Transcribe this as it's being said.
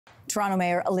Toronto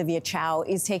Mayor Olivia Chow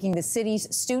is taking the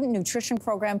city's student nutrition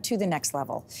program to the next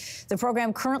level. The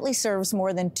program currently serves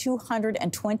more than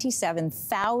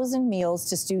 227,000 meals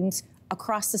to students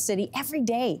across the city every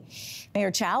day.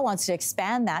 Mayor Chow wants to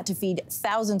expand that to feed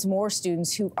thousands more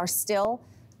students who are still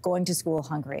going to school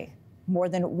hungry. More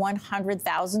than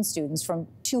 100,000 students from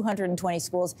 220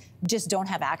 schools just don't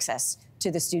have access to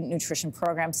the student nutrition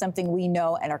program, something we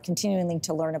know and are continuing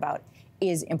to learn about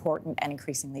is important and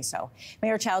increasingly so.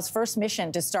 Mayor Chow's first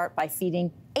mission to start by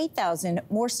feeding 8,000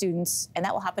 more students, and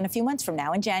that will happen a few months from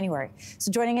now in January. So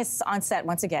joining us on set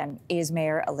once again is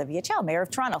Mayor Olivia Chow, Mayor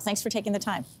of Toronto. Thanks for taking the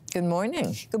time. Good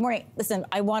morning. Good morning. Listen,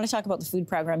 I want to talk about the food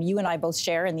program you and I both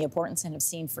share and the importance and have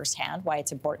seen firsthand why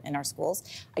it's important in our schools.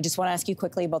 I just want to ask you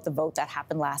quickly about the vote that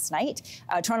happened last night.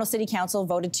 Toronto City Council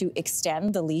voted to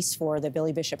extend the lease for the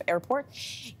Billy Bishop Airport.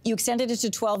 You extended it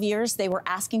to 12 years. They were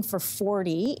asking for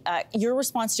 40. Your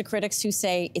response to critics who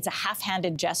say it's a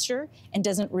half-handed gesture and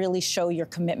doesn't really show your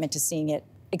commitment to seeing it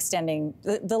extending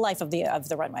the life of the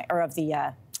runway or of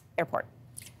the airport?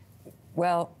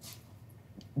 Well,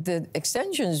 the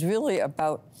extension is really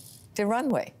about the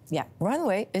runway. Yeah.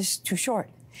 Runway is too short.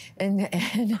 And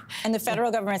the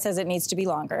federal government says it needs to be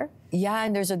longer. Yeah,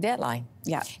 and there's a deadline.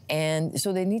 Yeah. And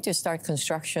so they need to start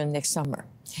construction next summer.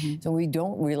 Mm-hmm. So we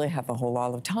don't really have a whole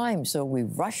lot of time. So we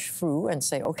rush through and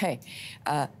say, okay,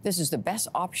 this is the best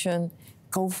option,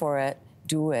 go for it,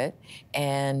 do it.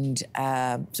 And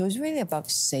so it's really about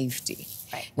safety.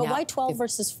 Right. But now, why 12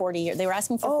 versus 40? They were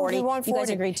asking for 40. They want 40. You guys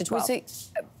agreed to 12.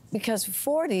 Because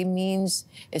 40 means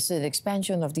it's an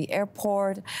expansion of the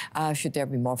airport. Should there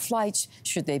be more flights?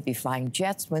 Should they be flying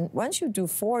jets? Once you do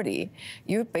 40,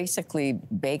 you basically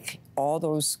bake all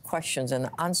those questions and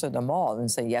answer them all and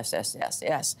say yes, yes, yes,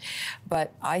 yes.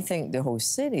 But I think the whole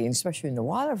city, especially in the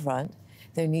waterfront,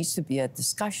 there needs to be a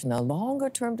discussion, a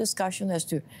longer-term discussion as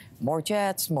to more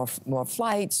jets, more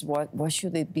flights, what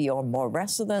should it be, or more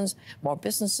residents, more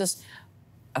businesses.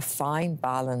 A fine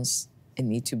balance it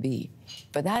need to be.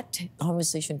 But that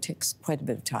conversation takes quite a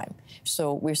bit of time.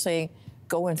 So we're saying,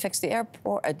 go and fix the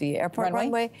airport at the airport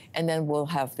runway, and then we'll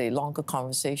have the longer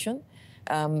conversation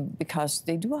because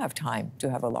they do have time to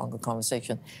have a longer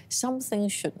conversation. Some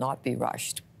things should not be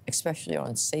rushed, especially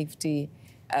on safety.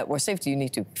 Well, safety you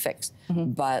need to fix,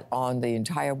 but on the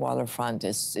entire waterfront,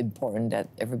 it's important that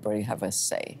everybody have a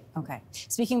say. Okay.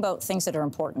 Speaking about things that are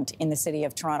important in the city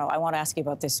of Toronto, I want to ask you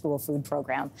about this school food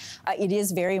program. It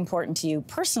is very important to you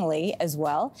personally as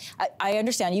well. I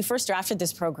understand you first drafted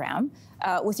this program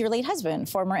with your late husband,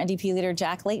 former NDP leader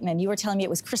Jack Layton, and you were telling me it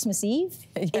was Christmas Eve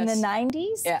in the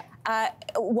 90s? Yeah.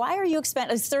 Why are you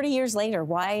expanding? It's 30 years later.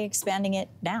 Why expanding it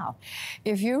now?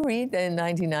 If you read in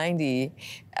 1990,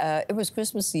 it was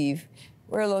Christmas Eve.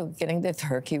 We're getting the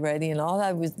turkey ready and all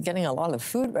that. We're getting a lot of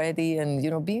food ready and,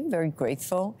 being very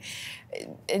grateful.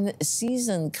 In a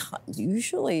season,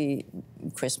 usually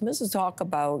Christmas is talk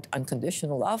about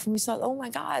unconditional love. And we thought, oh my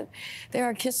God, there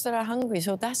are kids that are hungry.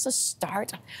 So that's the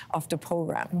start of the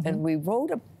program. And we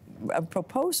wrote a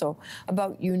proposal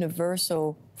about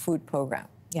universal food program.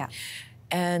 Yeah.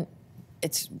 And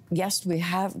yes, we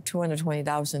have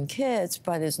 220,000 kids,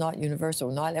 but it's not universal.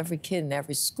 Not every kid in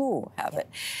every school have it.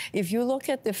 If you look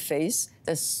at the face,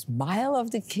 the smile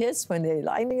of the kids when they're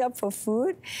lining up for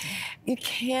food, you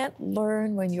can't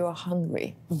learn when you're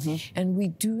hungry. And we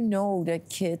do know that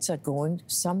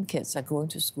some kids are going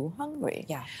to school hungry.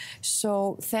 Yeah.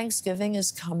 So Thanksgiving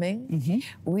is coming.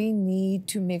 We need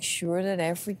to make sure that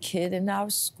every kid in our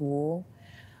school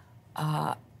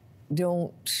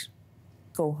don't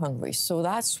go hungry. So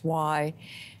that's why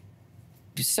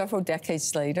several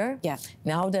decades later,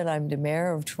 now that I'm the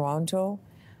mayor of Toronto,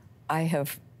 I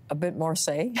have a bit more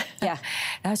say. Yeah.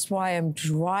 That's why I'm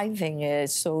driving it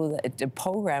so that the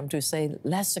program to say,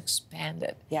 let's expand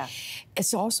it. Yeah.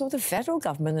 It's also the federal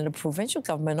government and the provincial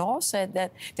government all said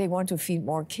that they want to feed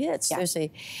more kids. Yeah.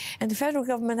 And the federal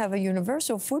government have a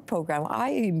universal food program. I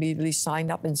immediately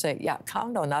signed up and said, yeah,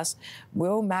 count on us.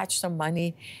 We'll match some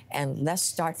money and let's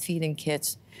start feeding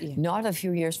kids. Not a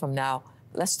few years from now.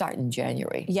 Let's start in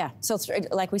January. Yeah, so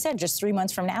like we said, just 3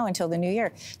 months from now until the new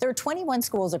year. There are 21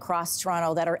 schools across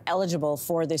Toronto that are eligible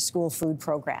for this school food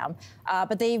program,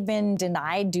 but they've been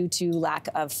denied due to lack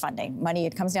of funding. Money,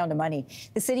 it comes down to money.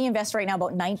 The city invests right now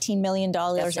about $19 million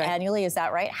annually, is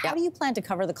that right? How do you plan to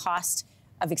cover the cost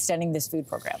of extending this food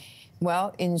program?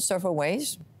 Well, in several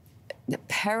ways. The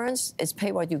parents, it's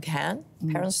pay what you can.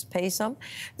 Parents pay some.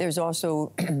 There's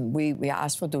also, we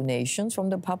ask for donations from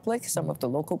the public, some of the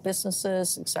local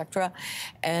businesses, etc.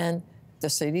 And the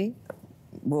city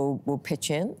will pitch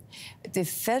in. The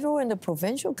federal and the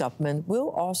provincial government will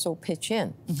also pitch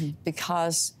in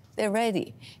because they're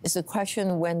ready. It's a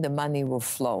question when the money will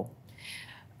flow.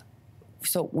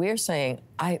 So we're saying,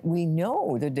 we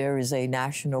know that there is a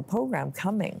national program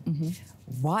coming.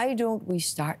 Why don't we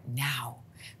start now?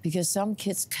 Because some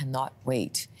kids cannot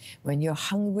wait. When you're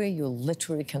hungry, you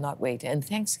literally cannot wait. And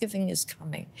Thanksgiving is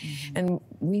coming. And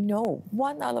we know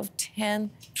 1 out of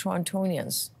 10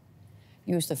 Torontonians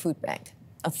use the food bank.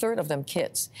 A third of them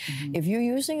kids. If you're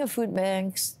using a food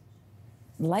bank,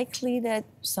 likely that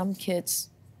some kids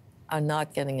are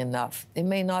not getting enough. They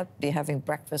may not be having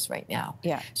breakfast right now.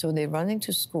 Yeah. So they're running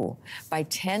to school. By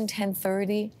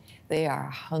 10:30, they are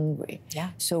hungry. Yeah.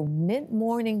 So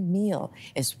mid-morning meal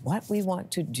is what we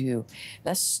want to do.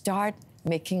 Let's start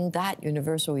making that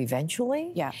universal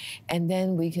eventually. Yeah. And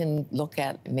then we can look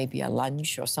at maybe a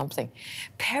lunch or something.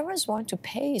 Parents want to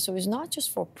pay, so it's not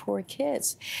just for poor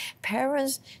kids.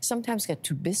 Parents sometimes get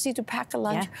too busy to pack a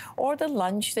lunch, or the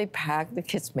lunch they pack, the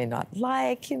kids may not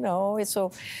like, you know.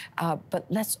 So, but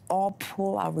let's all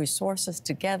pool our resources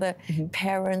together.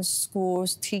 Parents,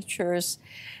 schools, teachers,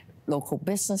 local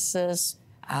businesses,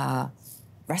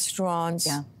 restaurants,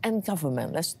 and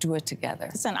government. Let's do it together.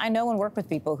 Listen, I know and work with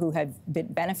people who have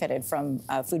benefited from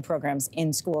food programs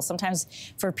in school.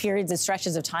 Sometimes for periods and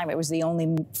stretches of time, it was the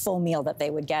only full meal that they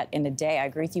would get in a day. I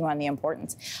agree with you on the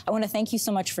importance. I want to thank you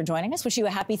so much for joining us. Wish you a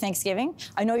happy Thanksgiving.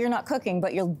 I know you're not cooking,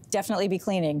 but you'll definitely be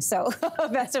cleaning. So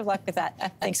best of luck with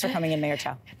that. Thanks for coming in, Mayor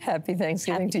Chow. Happy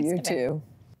Thanksgiving to you too.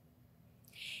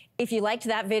 If you liked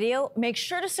that video, make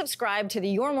sure to subscribe to the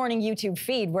Your Morning YouTube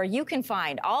feed, where you can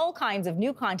find all kinds of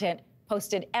new content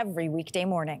posted every weekday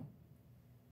morning.